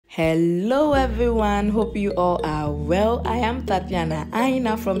Hello everyone, hope you all are well. I am Tatiana,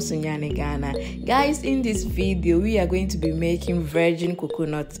 Haina from Sunyani Ghana. Guys, in this video we are going to be making virgin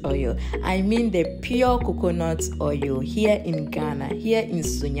coconut oil. I mean the pure coconut oil here in Ghana, here in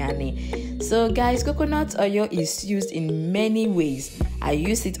Sunyani. So guys, coconut oil is used in many ways. I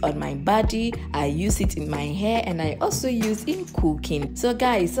use it on my body, I use it in my hair, and I also use in cooking. So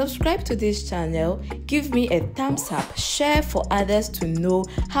guys, subscribe to this channel, give me a thumbs up, share for others to know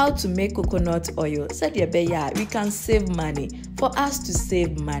how to make coconut oil. So we can save money. For us to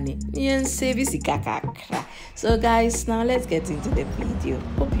save money. So guys, now let's get into the video.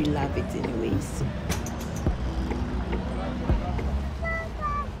 Hope you love it anyways.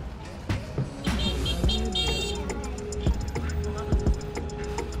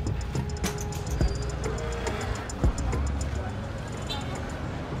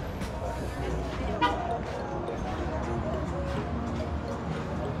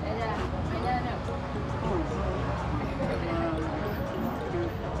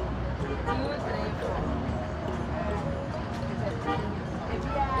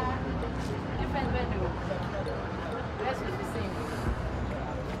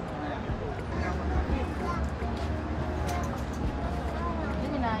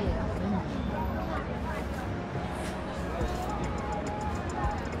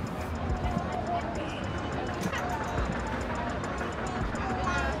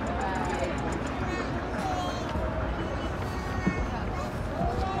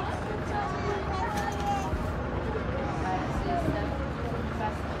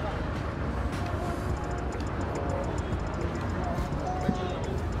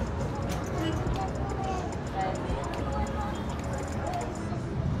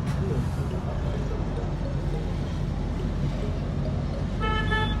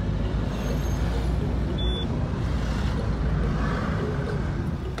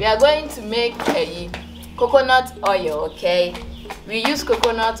 We are going to make a coconut oil, okay? We use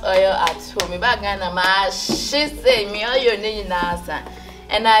coconut oil at home.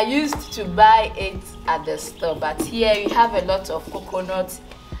 And I used to buy it at the store, but here we have a lot of coconut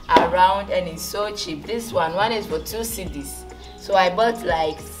around and it's so cheap. This one is for 2 cedis. So I bought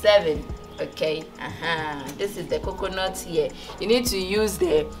like 7, okay? This is the coconut here. You need to use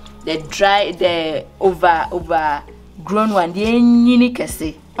the dry, the overgrown one.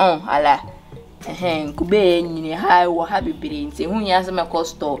 The kube nyini hai wo ha bibiri nti hu nya se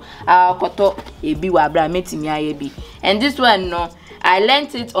mekosto akoto ebi wa bra metimi ayebi. And this one no, I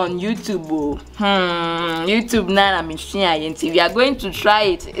learned it on YouTube. YouTube na machine nti we are going to try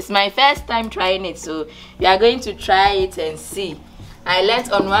it. It's my first time trying it, so we are going to try it and see. I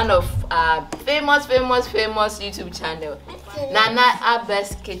learned on one of famous YouTube channel, Nana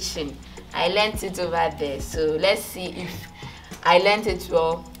Abba's Kitchen. I learned it over there, so let's see if I learned it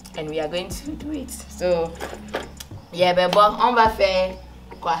well, and we are going to do it. So yeah, but on va faire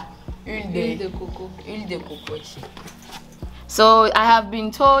quoi? Huile de coco. So I have been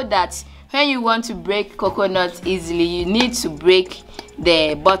told that when you want to break coconut easily, you need to break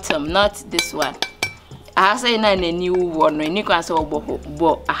the bottom, not this one. I say na a new one. You can say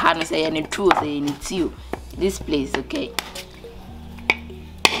bo I had say any truth any tea. This place, okay?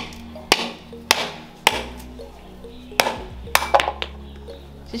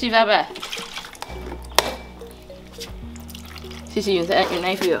 Shishi baba. Shishi, use your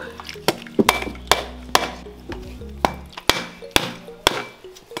knife here.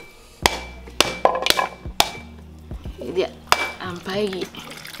 Yeah, I'm buying.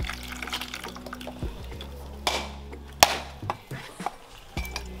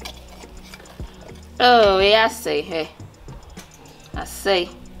 Oh, yeah, I say, hey. I say.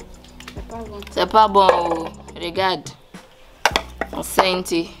 C'est pas bon, regarde.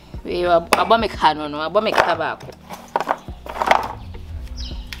 Senti, we are abomekano no, abomekabako.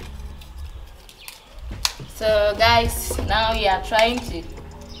 So guys, now we are trying to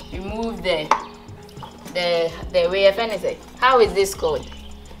remove the way of anything. How is this called?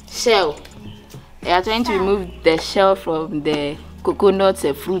 Shell. We are trying to remove the shell from the coconuts,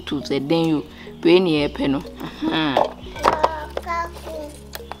 the fruit, then you pay near penno.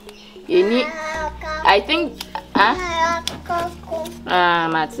 You need, I think,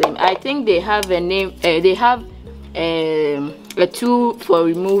 I think they have a name. They have a tool for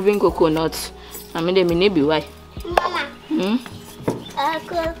removing coconuts. I mean, they may be why. Mama.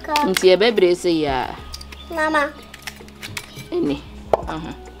 Baby say yeah. Mama. Any.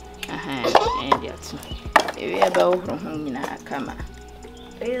 And that's we about from home in a camera.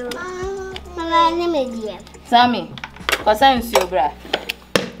 Mama, name is Sammy. Cause I'm your bra.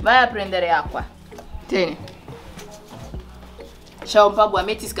 Vai aprender aqua. Tem. Ciao Pabua,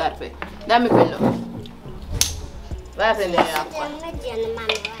 metti scarpe. Dammi quello. Vai a prendere l'acqua.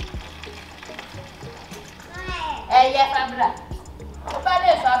 Yeah, Fabra.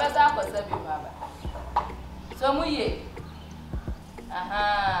 Fabra, Fabra, cosa più Baba. Sono io.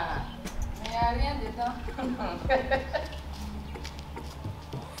 Ah. Mi ha rien de temps.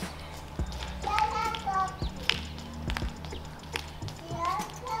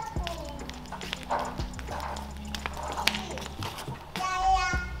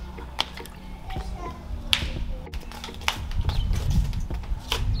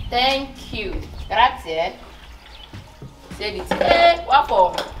 Thank you. Grazie. Sediti.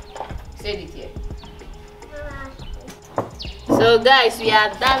 Wapo. Sediti. So guys, we are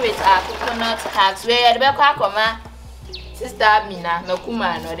done with our coconut hacks. We are the Koma sister Amina, no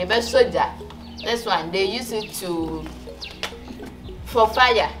Kuma, no the best soldier. This one they use it for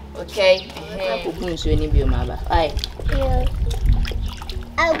fire. Okay.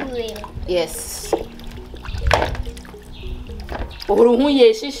 Yes.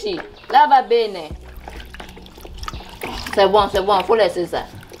 Oruhuye shishi. Lava bene. C'est bon, faut laisser ça.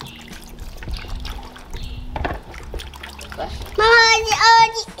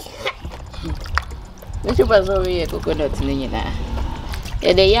 Mais je pas sorry, coconut ni na.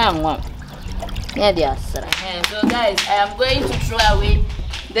 Yeah, the young one. Yeah, they are. So guys, I am going to throw away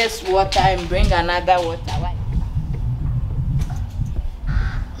this water and bring another water.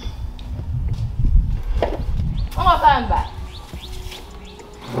 One more time back.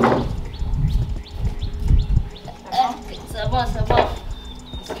 C'est bon.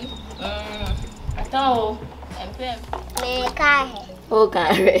 Attends, un peu.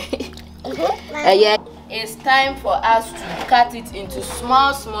 Okay. Yeah, it's time for us to cut it into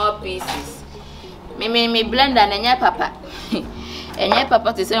small pieces. Me blend and enya papa. Enya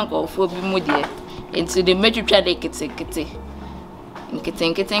papa to say nko fo bi mu de into the metwitwa de kete.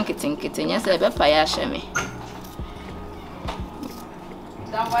 Nkete. Nya say be fa ya hye me.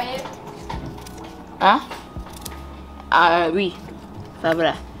 Dan voyez? Hein? Ah oui,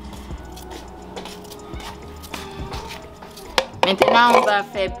 Fabra. Maintenant, on va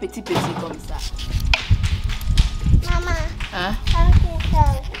faire petit comme ça. Maman. Hein?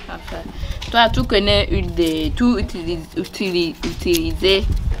 Enfin. Toi, tu connais utiliser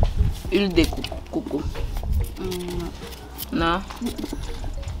huile de coco. Non?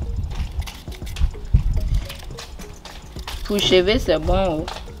 Pour cheveux, c'est bon.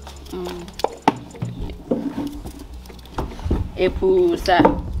 Et pour ça,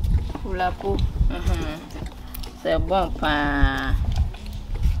 pour la peau, c'est bon pas.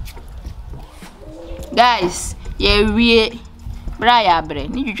 Guys, we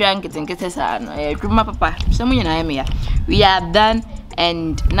are done,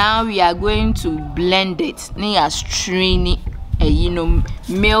 and now we are going to blend it. We are straining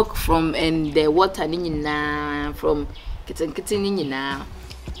milk from and the water from kitten now.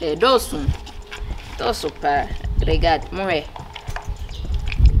 Those pa regard more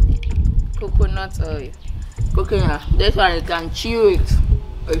coconut oil. Coconut. This one you can chew it.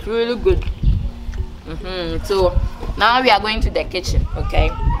 It's really good. So now we are going to the kitchen, okay?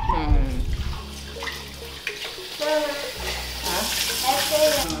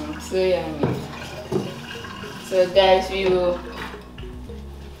 So yummy. So guys, we will.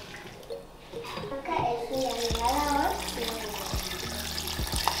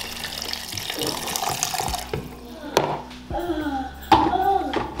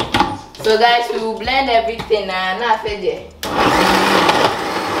 So guys, we will blend everything and now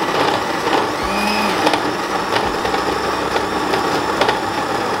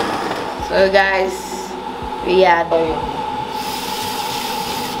So guys, we are doing.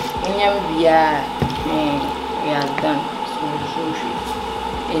 We are done.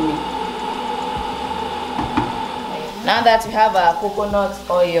 Now that we have our coconut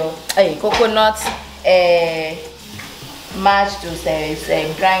oil, coconut mashed to say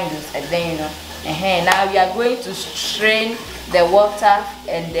grind and then now we are going to strain the water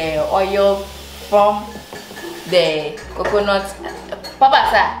and the oil from the coconut. Papa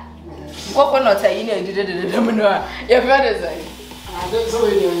sir, coconut you know your father say so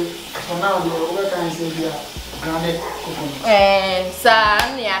for now the can say grounded coconut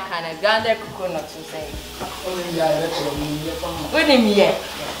kind of grounded coconut to say what do you mean?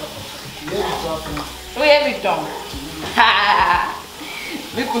 We have it done.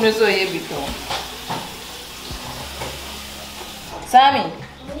 We couldn't so heavy too. Sammy,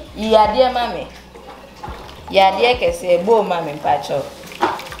 you are dear mommy. You are dear can say bo mommy patch up.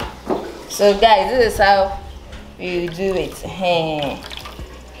 So guys, this is how you do it.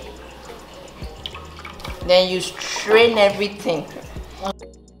 Then you strain everything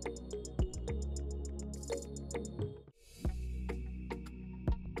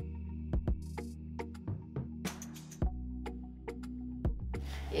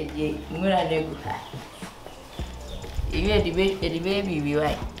Mura nego ha. The baby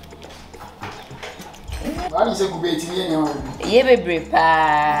why? Why is it kubeti yenye? Ye bebre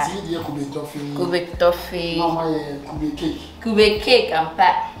pa. Zidi ya kubeti toffee. Kubeti toffee. Mama ye kubeti cake. Kubeti cake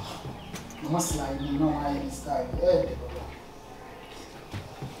ampa. Mama slide no why style.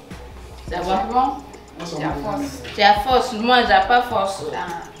 Ça va bon? Tu as force, moi j'ai pas force.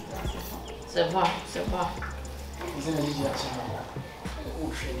 C'est bon, c'est bon.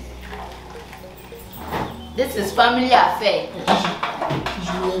 This is family affair.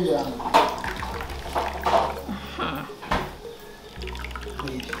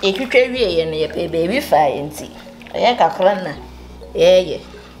 If you carry a baby fire and see, I have a crana. Yeah.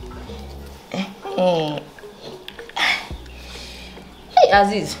 Hey,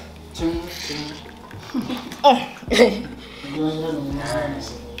 Aziz.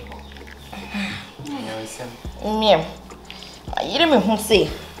 Meow. I hear me who say.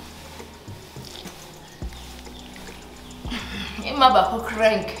 My back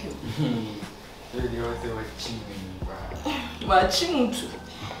crank. Watching too.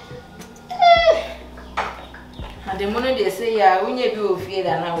 And the moment they say, yeah, we need to fear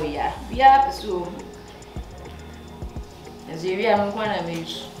that now we are. We are so. As if we are one of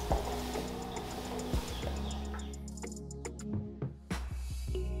each.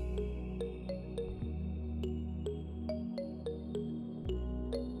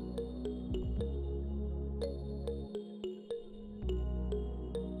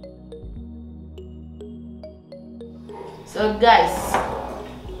 So guys,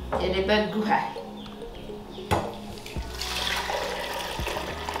 the bed go high.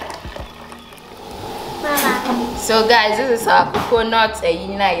 So guys, this is our coconut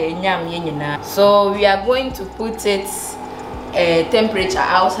so we are going to put it temperature,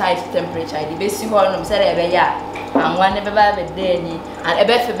 outside temperature. The basic one said and one never and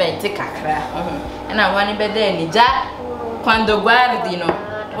ebe ferment kakra and I want be there ja quando guardi no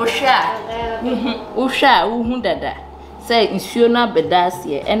usha uhu dada say nsuo na bedas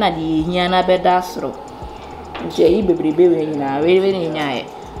ye e na de hia na bedasro nje yi bebrebe we nyina we nyae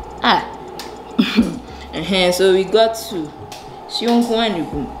so we got to sionko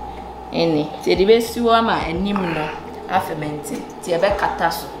anigu ene te de besi wo ma anim no afement te ebe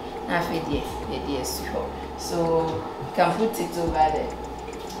kata so na afedie so you can put it over there.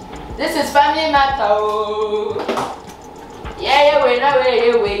 This is family matter. Oh. Yeah, wait.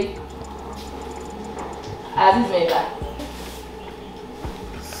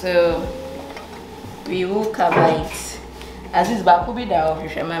 So we will cover it. As this back will be the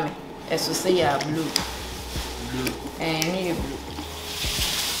official mommy. As to say yeah, blue. And blue.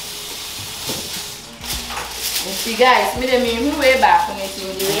 You see guys, me who way back when it's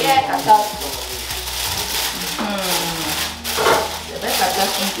in the air cut out. The best cut out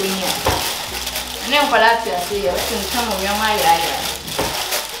from here. And then for that I say I can come on your my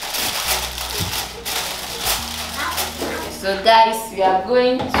So guys, we are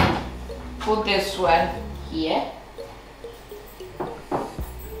going to put this one here.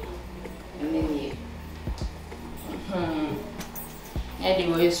 And then here.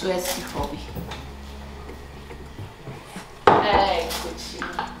 Anyway, so let's see for me.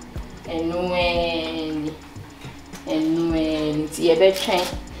 And when it's a bed train,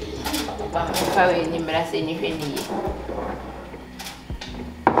 but if I were in Brass anything,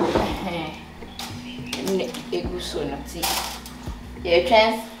 a good son of tea. Your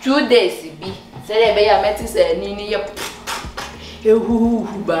chance 2 days be said, I met this Nini who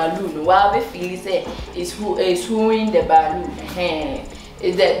balloon while the feeling say is who is in the balloon.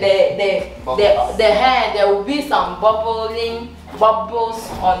 The hair there will be some bubbles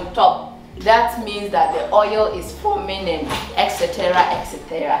on top. That means that the oil is forming and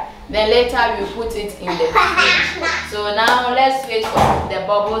etc. Then later we put it in the fridge. So now let's wait for the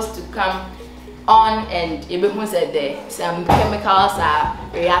bubbles to come on, and some chemicals are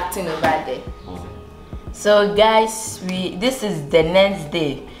reacting over there. So guys, this is the next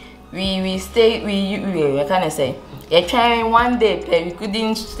day. We kind of say we're trying 1 day, but we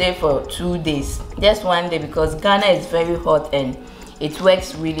couldn't stay for 2 days. Just 1 day because Ghana is very hot and it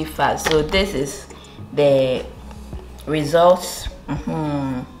works really fast. So this is the results.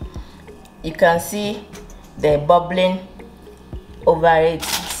 You can see the bubbling over it.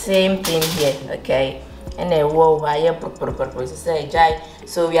 Same thing here, okay? And then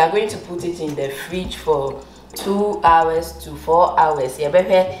so we are going to put it in the fridge for 2 hours to 4 hours. You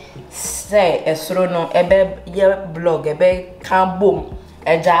better say a no ebe ye blog ebe can boom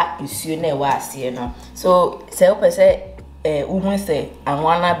eja issue ne was you know. So say open say uhun say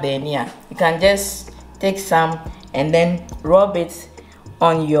anwana benia. You can just take some and then rub it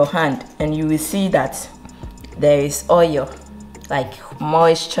on your hand and you will see that there is oil, like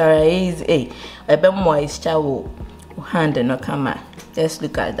moisturize a bit moisture will hand and not come out. Just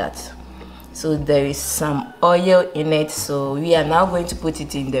look at that. So there is some oil in it, so we are now going to put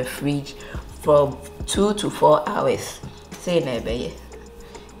it in the fridge for 2 to 4 hours. Say neighbor.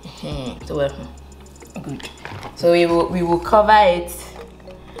 So good. So we will cover it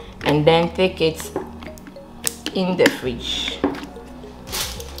and then take it in the fridge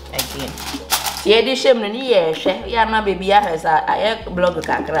again. Yeah, this shame ni yeah na baby I blog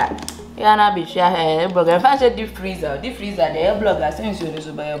kakra. Yeah na be share blog. In fact, deep freezer the blogger since you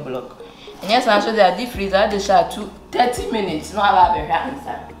so buy a blog. And yes, I show the deep freezer they share 30 minutes. No have a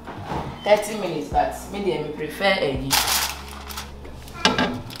answer. 30 minutes, but maybe I prefer a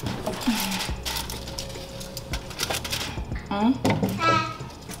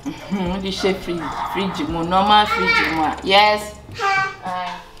this fridge more normal fridge more. Yes.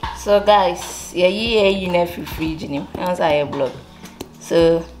 So guys, yeah, you know fridge name. Answer a blog.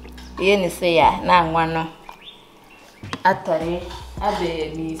 So you say yeah, now one atare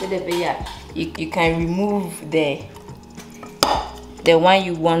abe me say the you can remove the one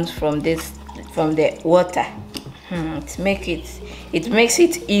you want from the water. It makes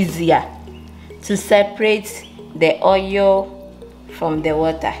it easier to separate the oil from the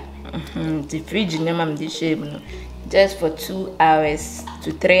water. The fridge name am this shape just for 2 hours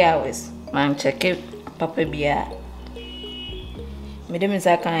to 3 hours. Man check it papa bia. Madam is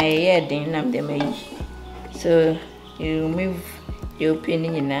I can hear the name them. So you remove your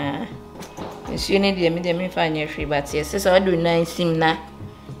opinion in a you need the medium find your free, but yes, so I do 9 sim na.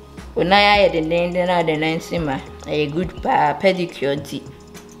 When I had the name, then I the 9 simmer a good pedicure tea.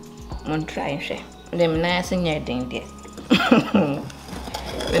 Won't try and share them nice in your thing there.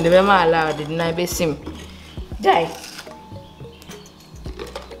 When the mama allowed the night sim die.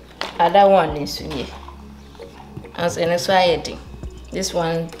 Other one is Sunye. As an society, this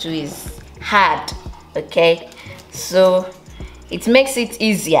one too is hard. Okay, so it makes it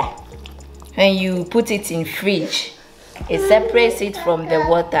easier when you put it in fridge. It separates it from the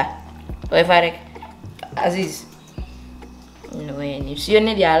water. Or if I as is, you know, when you see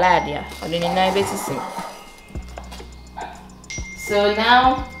only the aladia or the night basis. So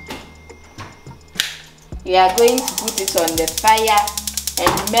now we are going to put it on the fire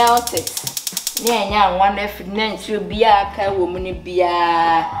and melt it. Yeah, one if none should be a car woman be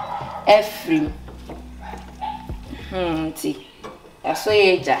a free. See, I saw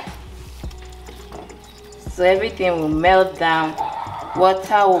it. So everything will melt down.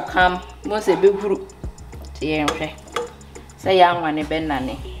 Water will come. Most a big group. Say, young one, a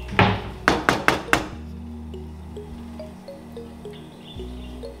banana.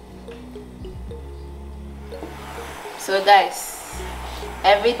 So guys,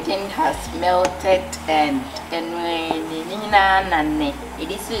 everything has melted and when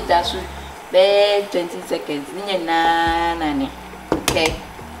it is just 20 seconds. Okay.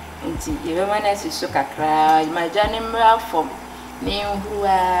 Until you want us to soak a cry, my journey from me who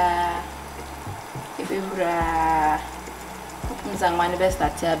are one best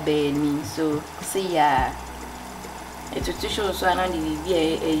at your baby. So see ya. It's to show so I know the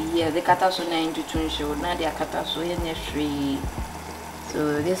year the catastrohe to show now they are catastrophe free.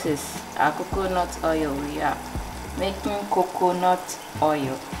 So this is our coconut oil. We are making coconut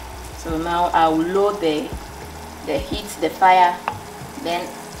oil. So now I will load the heat, the fire, then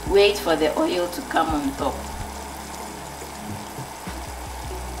wait for the oil to come on top.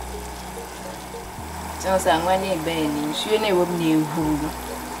 So I'm going to burn. You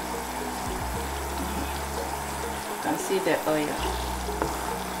can see the oil.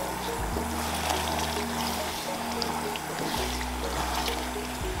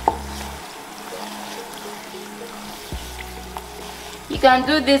 You can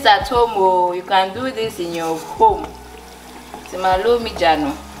do this at home, or you can do this in your home. Simalo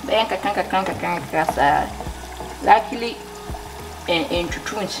mijano. Luckily, and to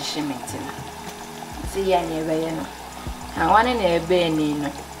shishimitina. See, ya never, you know. I want in a benny.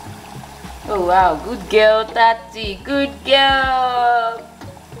 Oh, wow, good girl, Tati, good girl.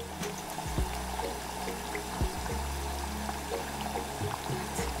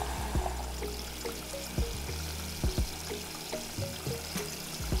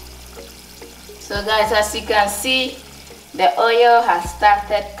 So, guys, as you can see, the oil has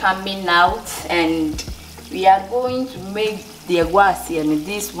started coming out, and we are going to make the eguasi and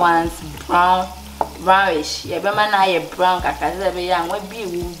these ones brownish. Yeah, but man, I brown kaka. So be young. What be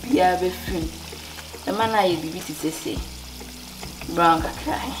will be a be free. The man I be to say brown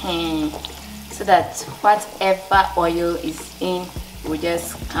kaka. So that whatever oil is in will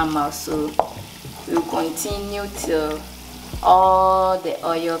just come out. So we'll continue till all the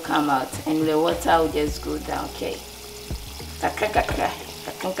oil come out and the water will just go down. Okay. Kaka.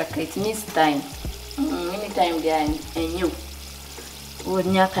 It needs time. Anytime they are and you would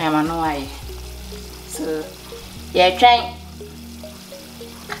not time and why. So yeah, trying.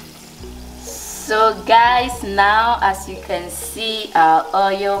 So guys, now as you can see,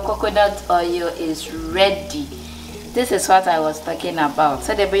 our coconut oil is ready. This is what I was talking about.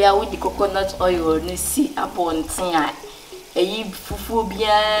 So the beer with the coconut oil you see upon tia. A fufu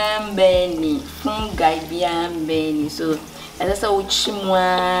bien beni, fungi bien beni. So as I said,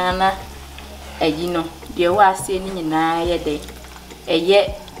 chimwana, you know, the was saying na a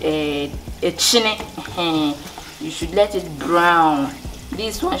chinny. You should let it brown.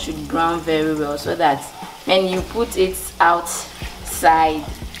 This one should brown very well so that when you put it outside,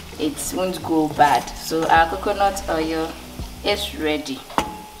 it won't go bad. So our coconut oil is ready.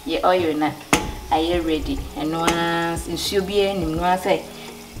 The oil now are ready, and once it should be in once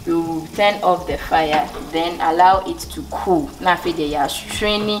you turn off the fire, then allow it to cool. Now they are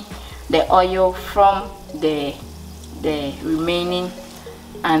straining the oil from the remaining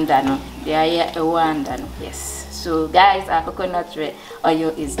andano. The andano. Yes. So guys, our coconut oil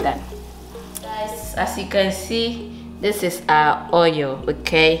is done. Guys, as you can see, this is our oil.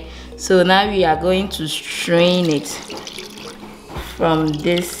 Okay, so now we are going to strain it from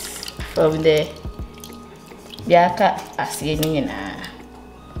the biaka asieni na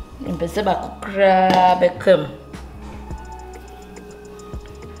impese ba kokra bekam.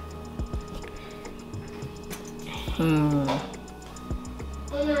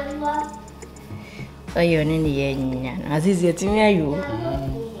 Oyo nini yenya azizi etimi ayo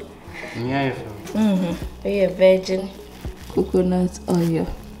oyo virgin coconut oil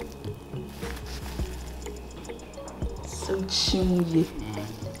so chingy.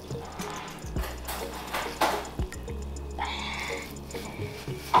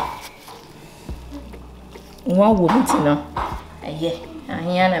 One woman to know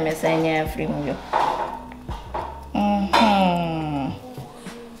Haina mesanya free mu.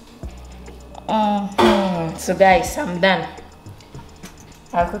 So guys, I'm done.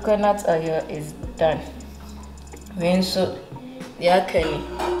 Our coconut oil is done. So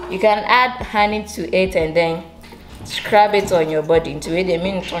you can add honey to it and then scrub it on your body into it. They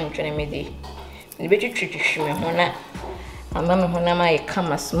mean from the better treat you. I'm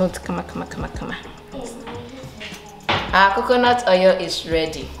come smooth. Come. Our coconut oil is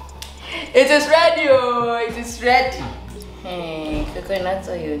ready. It is ready. Oh, it is ready. Hey, coconut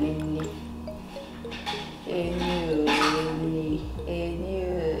oil.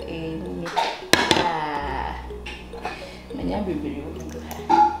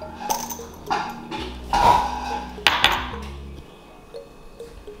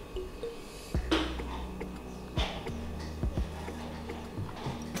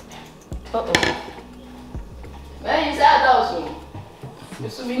 Where is that also?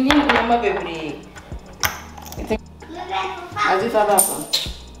 So we need mama baby. As if I have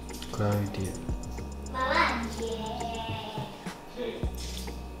good idea.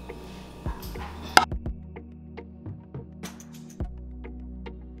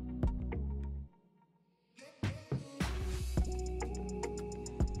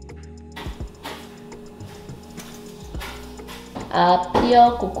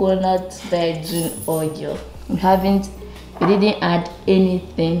 Pure coconut virgin oil. We didn't add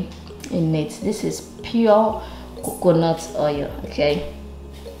anything in it. This is pure coconut oil. Okay,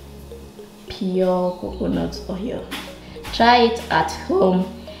 pure coconut oil. Try it at home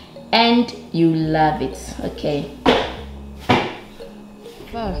and you love it. Okay,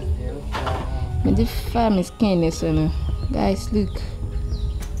 the farm is kindness, guys. Look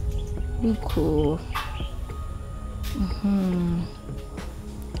cool.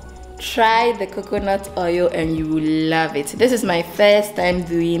 Try the coconut oil and you will love it. This is my first time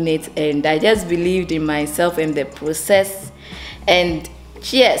doing it and I just believed in myself and the process. And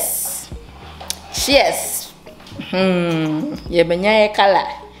cheers. Color.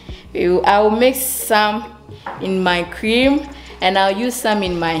 I'll mix some in my cream and I'll use some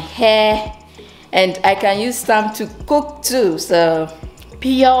in my hair and I can use some to cook too. So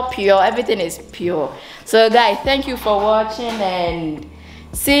pure, everything is pure. So guys, thank you for watching and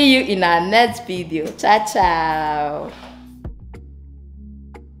see you in our next video. Ciao.